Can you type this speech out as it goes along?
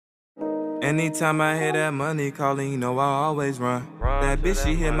Anytime I hear that money calling, you know I always run. That bitch,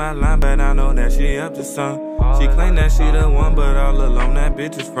 she hit my line, but I know that she up to something. She claimed that she the one, but all along that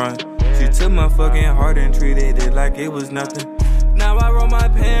bitch is front. She took my fucking heart and treated it like it was nothing. Now I roll my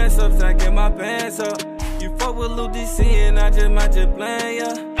pants up, stacking my pants up. You fuck with Lil DC and I just might just play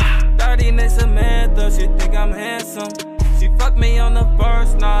ya. 30 next Samantha, she think I'm handsome. She fucked me on the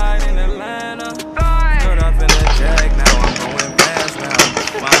first night in Atlanta. Skirt off in the jag, now I'm going fast now.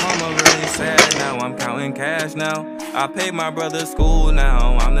 My mama really sad now, I'm counting cash now. I paid my brother's school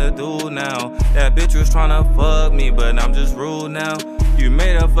now, I'm the dude now. That bitch was tryna fuck me, but I'm just rude now. You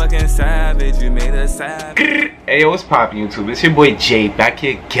made a fucking savage, you made a savage. Hey yo, what's poppin' YouTube? It's your boy Jay back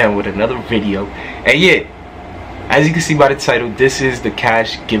here again with another video. And yeah, as you can see by the title, this is the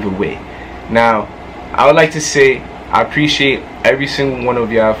cash giveaway. Now, I would like to say I appreciate every single one of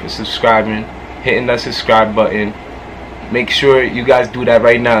y'all for subscribing, hitting that subscribe button. Make sure you guys do that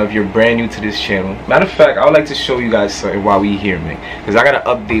right now if you're brand new to this channel. Matter of fact, I would like to show you guys something while we here, man, because I gotta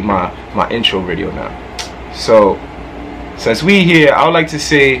update my intro video now. So since we here, I would like to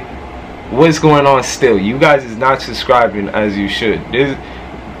say what's going on still. You guys is not subscribing as you should. There's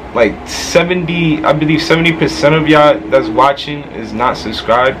like 70, I believe 70% of y'all that's watching is not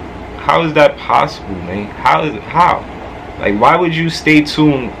subscribed. How is that possible, man? How? Like, why would you stay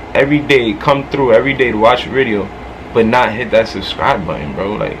tuned every day, come through every day to watch a video, but not hit that subscribe button,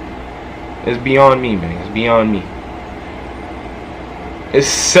 bro? Like, it's beyond me, man. It's beyond me. It's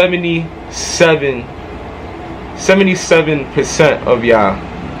 77% of y'all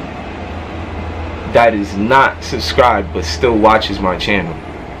that is not subscribed but still watches my channel.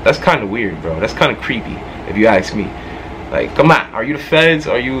 That's kind of weird, bro. That's kind of creepy, if you ask me. Like, come on, are you the feds?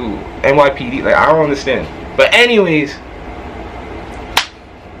 Are you NYPD? Like, I don't understand. But anyways,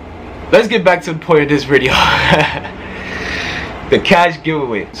 let's get back to the point of this video. The cash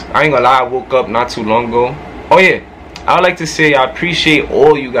giveaways. I ain't gonna lie, I woke up not too long ago. Oh yeah, I would like to say I appreciate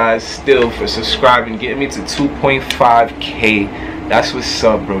all you guys still for subscribing, getting me to 2.5K. That's what's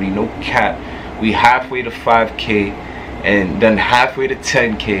up, brody. No cap. We halfway to 5K, and then halfway to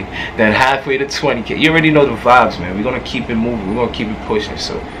 10K, then halfway to 20K. You already know the vibes, man. We're gonna keep it moving. We're gonna keep it pushing.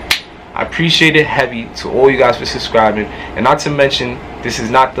 So I appreciate it heavy to all you guys for subscribing. And not to mention, this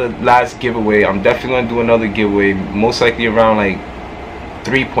is not the last giveaway. I'm definitely gonna do another giveaway, most likely around like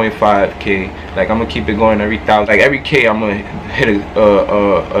 3.5K. Like, I'm gonna keep it going every 1,000. Like every K, I'm gonna hit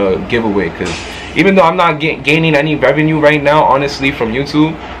a giveaway. Cause even though I'm not gaining any revenue right now, honestly, from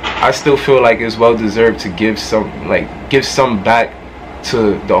YouTube, I still feel like it's well deserved to give some back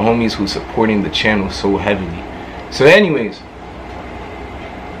to the homies who supporting the channel so heavily. So anyways,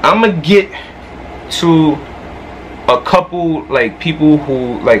 I'm gonna get to a couple like people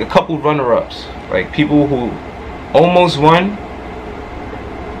who like a couple runner-ups, like people who almost won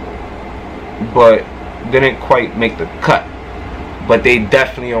but didn't quite make the cut, but they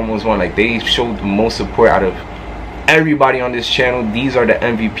definitely almost won. Like, they showed the most support out of everybody on this channel. These are the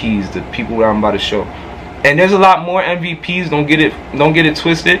MVPs, the people that I'm about to show. And there's a lot more MVPs, don't get it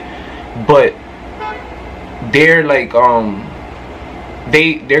twisted, but they're like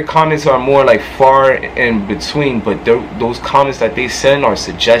their comments are more like far in between, but those comments that they send are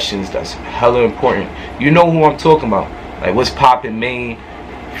suggestions that's hella important. You know who I'm talking about. Like, what's poppin', Maine,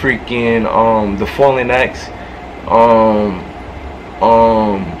 freaking the Fallen X,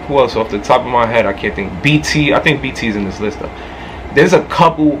 who else off the top of my head I can't think. BT, I think BT's in this list though. There's a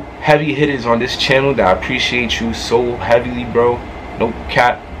couple heavy hitters on this channel that I appreciate you so heavily, bro. No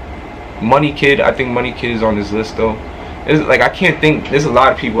cap. Money Kid, I think Money Kid is on this list though. It's like, I can't think, there's a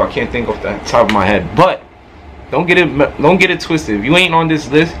lot of people I can't think off the top of my head. But don't get it twisted. If you ain't on this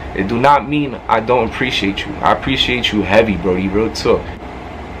list, it do not mean I don't appreciate you. I appreciate you heavy, brody, real talk.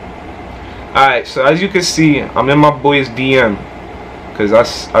 Alright, so as you can see, I'm in my boy's DM, because I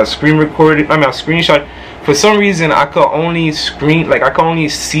screen recorded, I screenshot. For some reason, I could only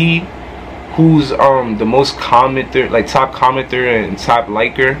see who's the most commenter, like top commenter and top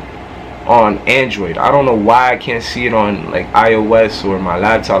liker on Android. I don't know why I can't see it on like iOS or my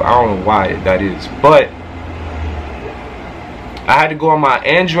laptop. I don't know why that is, but I had to go on my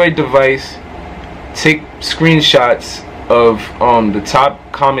Android device, take screenshots of the top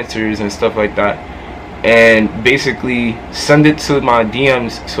commenters and stuff like that, and basically send it to my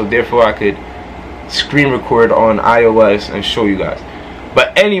DMs, so therefore I could screen record on iOS and show you guys.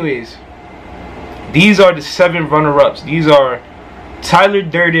 But anyways, these are the 7 runner-ups. These are Tyler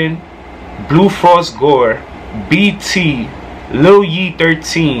Durden, Blue Frost Gore, BT, Lil Yee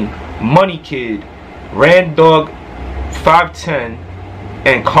 13, Money Kid, Rand Dog 510,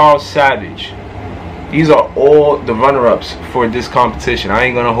 and Carl Savage. These are all the runner-ups for this competition. I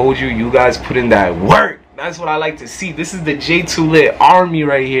ain't gonna hold you. You guys put in that work. That's what I like to see. This is the J2 Lit army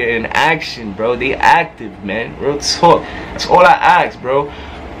right here in action, bro. They active, man. Real talk. That's all I ask, bro.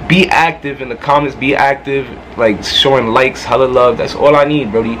 Be active in the comments. Be active, like showing likes, hella love. That's all I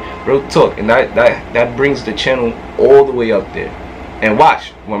need, brody. Real talk. And that brings the channel all the way up there. And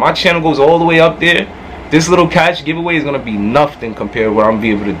watch, when my channel goes all the way up there, this little cash giveaway is gonna be nothing compared to what I'm gonna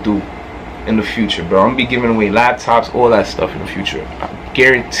be able to do in the future, bro. I'm gonna be giving away laptops, all that stuff in the future. I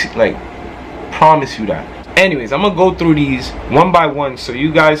guarantee, like, promise you that. Anyways, I'm gonna go through these one by one so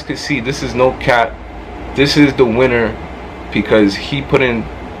you guys can see this is no cap. This is the winner because he put in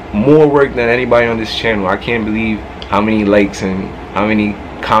more work than anybody on this channel. I can't believe how many likes and how many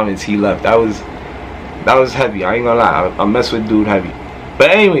comments he left. That was heavy. I ain't gonna lie. I mess with dude heavy.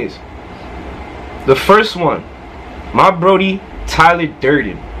 But anyways, the first one, my brody Tyler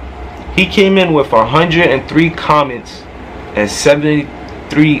Durden. He came in with 103 comments and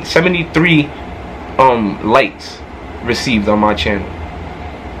 73 likes received on my channel.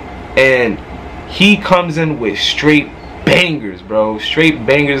 And he comes in with straight bangers, bro. Straight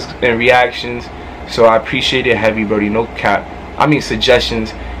bangers and reactions. So I appreciate it heavy, brody. No cap. I mean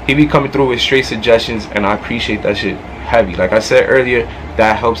suggestions. He be coming through with straight suggestions and I appreciate that shit heavy. Like I said earlier,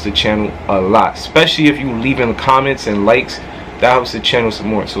 that helps the channel a lot. Especially if you leave in the comments and likes. That helps the channel some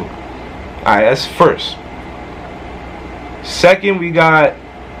more. So alright, that's first. Second, we got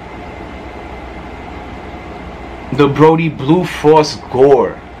the brody Blue Frost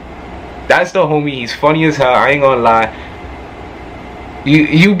Gore. That's the homie. He's funny as hell. I ain't gonna lie.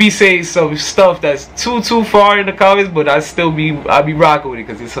 You be saying some stuff that's too far in the comments, but I be rocking with it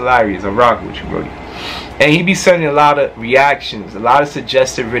because it's hilarious. I'm rocking with you, brody. And he be sending a lot of reactions, a lot of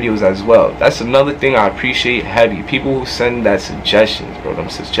suggested videos as well. That's another thing I appreciate heavy. People who send that suggestions, bro. Them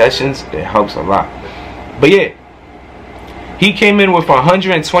suggestions, it helps a lot. But yeah, he came in with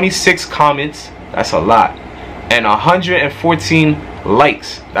 126 comments. That's a lot. And 114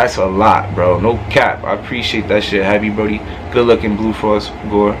 likes. That's a lot, bro. No cap. I appreciate that shit heavy, brody. Good looking Blue Frost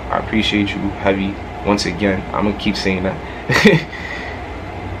Gore. I appreciate you heavy once again. I'm gonna keep saying that.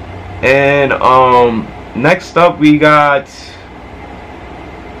 And next up we got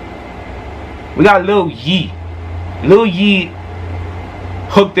Lil Yee. Lil Yee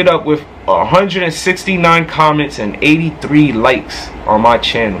hooked it up with 169 comments and 83 likes on my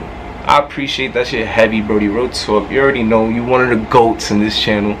channel. I appreciate that shit heavy, brody. Real talk. You already know you one of the goats in this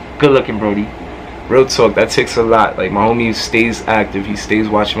channel. Good looking, brody. Real talk. That takes a lot. Like, my homie stays active. He stays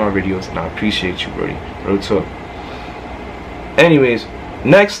watching my videos, and I appreciate you, brody. Real talk. Anyways,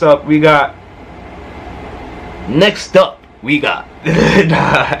 next up we got nah,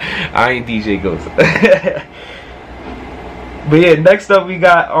 I ain't DJ Ghost. But yeah, next up we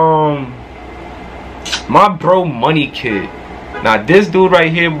got my bro Money Kid. Now this dude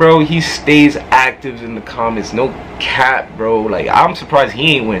right here, bro, he stays active in the comments. No cap, bro. Like, I'm surprised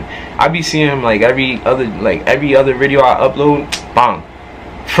he ain't win. I be seeing him like every other video I upload, bang,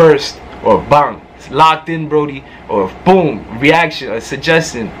 first, or bang, locked in, brody, or boom, reaction, a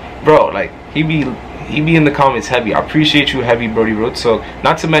suggestion, bro. Like, he be in the comments heavy. I appreciate you heavy, brody. Real talk.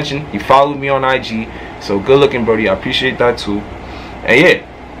 Not to mention he followed me on IG, so good looking, brody. I appreciate that too. And yeah,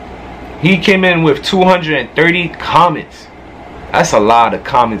 he came in with 230 comments. That's a lot of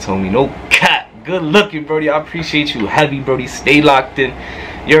comments, homie. No cap. Good looking, brody. I appreciate you heavy, brody. Stay locked in.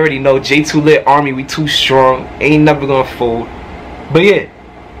 You already know, J2 Lit Army, we too strong. Ain't never gonna fold. But yeah,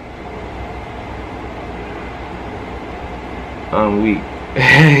 I'm weak.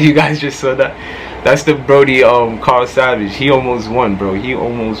 You guys just saw that. That's the brody Carl Savage. He almost won, bro. He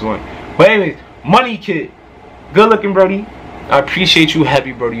almost won. But anyways, Money Kid, good looking, brody. I appreciate you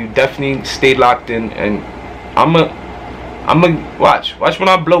heavy, brody. You definitely stayed locked in, and I'ma watch when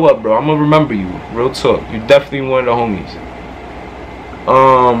I blow up, bro. I'ma remember you. Real talk. You definitely one of the homies.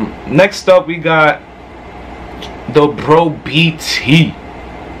 Next up we got the bro BT.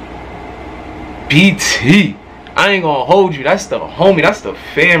 I ain't gonna hold you. That's the homie. That's the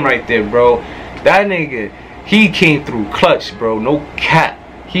fam right there, bro. That nigga, he came through clutch, bro. No cap.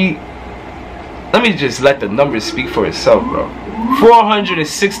 Let me just let the numbers speak for itself, bro.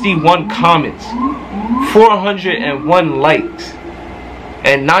 461 comments, 401 likes,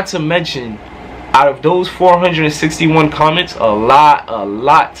 and not to mention, out of those 461 comments, a lot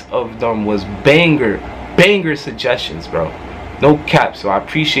of them was banger suggestions, bro. No cap. So I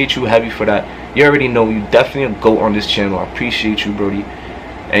appreciate you heavy for that. You already know, you definitely a GOAT on this channel. I appreciate you, brody.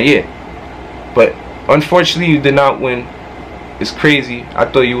 And yeah, but unfortunately you did not win. It's crazy. I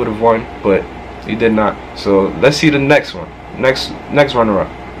thought you would have won, but you did not. So let's see the next one. Next runner-up.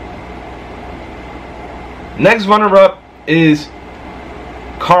 Next runner-up is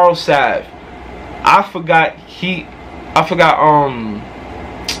Carl Sav. I forgot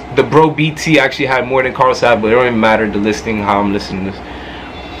the bro BT actually had more than Carl Sav, but it don't even matter the listing how I'm listening to this.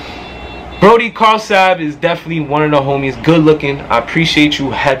 Brody, Carl Sav is definitely one of the homies. Good looking. I appreciate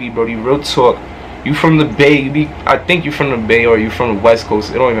you heavy, Brody. Real talk. You from the Bay. I think you from the Bay or you from the West Coast.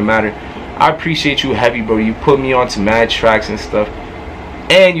 It don't even matter. I appreciate you heavy, bro. You put me on to mad tracks and stuff.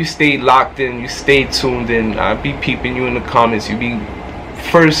 And you stayed locked in. You stayed tuned in. I be peeping you in the comments. You be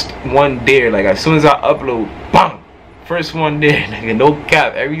first one there. Like as soon as I upload, bam! First one there. Nigga, no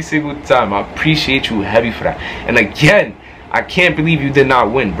cap. Every single time. I appreciate you heavy for that. And again, I can't believe you did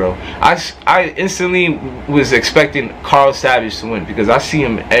not win, bro. I instantly was expecting Carl Savage to win because I see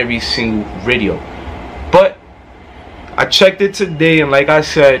him every single video. But I checked it today, and like I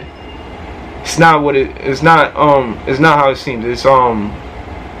said, it's not what it's not how it seems. It's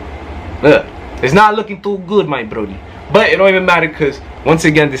not looking too good, my brody. But it don't even matter because once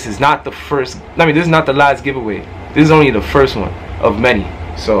again, this is not the first. I mean, this is not the last giveaway. This is only the first one of many.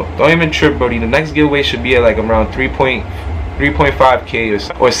 So don't even trip, brody. The next giveaway should be at like around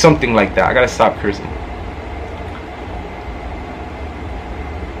 3.5K or something like that. I gotta stop cursing.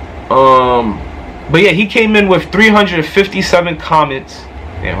 But yeah, he came in with 357 comments.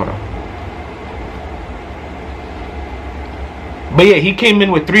 Yeah, hold on. But yeah, he came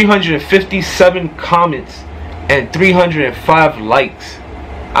in with 357 comments and 305 likes.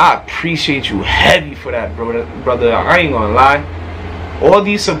 I appreciate you heavy for that, brother. I ain't gonna lie. All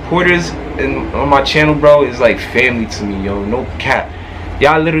these supporters on my channel, bro, is like family to me, yo. No cap.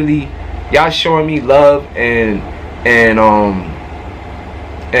 Y'all literally, y'all showing me love and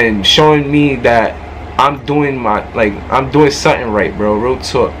showing me that I'm doing I'm doing something right, bro. Real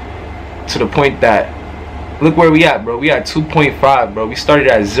talk. To the point that look where we at, bro. We at 2.5, bro. We started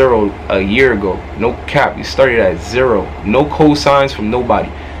at 0 a year ago. No cap. We started at 0. No cosigns from nobody.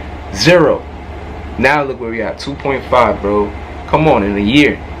 0. Now look where we at. 2.5, bro. Come on, in a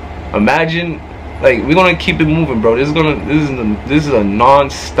year. Imagine, like, we're gonna keep it moving, bro. This is a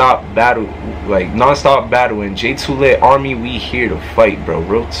non-stop battle, like non-stop battle. And J2 Lit Army, we here to fight, bro.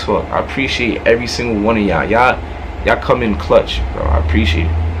 Real talk. I appreciate every single one of y'all. Y'all come in clutch, bro. I appreciate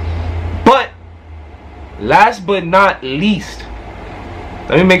it. But last but not least,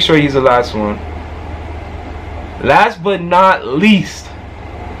 let me make sure he's the last one. Last but not least,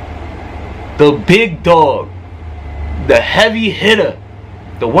 the big dog, the heavy hitter,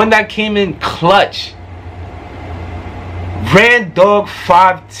 the one that came in clutch, Randog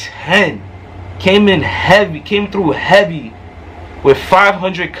 510, came in heavy, came through heavy with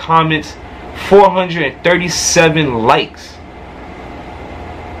 500 comments, 437 likes.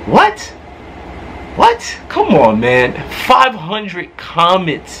 What? Come on, man. 500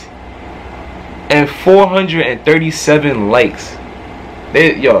 comments and 437 likes.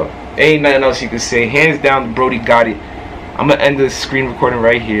 Yo, ain't nothing else you can say. Hands down, Brody got it. I'm gonna end this screen recording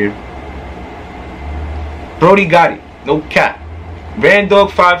right here. Brody got it. No cap.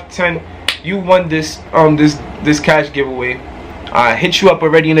 Randog 510, you won this this cash giveaway. I hit you up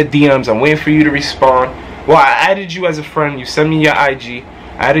already in the DMs. I'm waiting for you to respond. Well, I added you as a friend. You sent me your IG.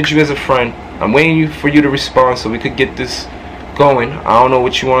 I added you as a friend. I'm waiting for you to respond so we could get this going. I don't know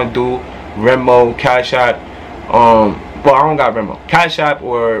what you want to do. Venmo, Cash App. Well, I don't got Venmo. Cash App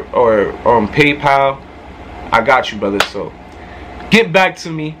or PayPal. I got you, brother. So get back to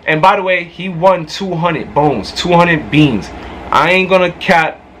me. And by the way, he won 200 bones, 200 beans. I ain't gonna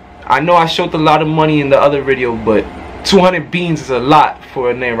cap. I know I showed a lot of money in the other video, but 200 beans is a lot for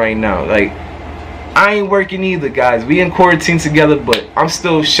a name right now. Like, I ain't working either, guys. We in quarantine together, but I'm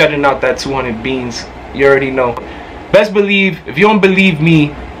still shutting out that 200 beans. You already know. Best believe, if you don't believe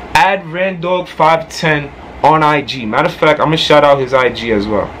me, add Randog 510 on IG. Matter of fact, I'm gonna shout out his IG as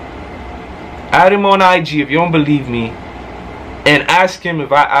well. Add him on IG if you don't believe me, and ask him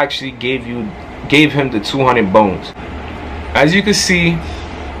if I actually gave him the 200 bones. As you can see,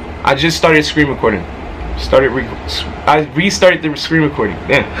 I just started screen recording. I restarted the screen recording.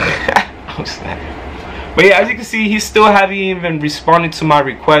 Damn. I'm snapping. But yeah, as you can see, he still haven't even responded to my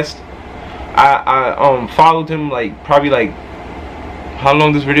request. I followed him like probably like, how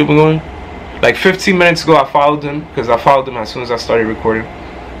long this video been going? Like 15 minutes ago I followed him, because I followed him as soon as I started recording.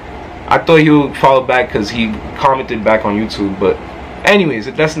 I thought he would follow back because he commented back on YouTube, but anyways,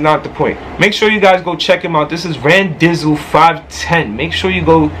 that's not the point. Make sure you guys go check him out. This is Randizzle 510. Make sure you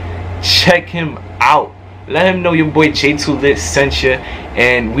go check him out. Let him know your boy J2 Lit sent you,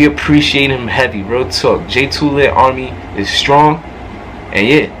 and we appreciate him heavy. Real talk. J2 Lit Army is strong. And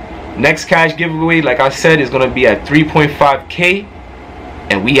yeah, next cash giveaway, like I said, is gonna be at 3.5K,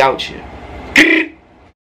 and we out here.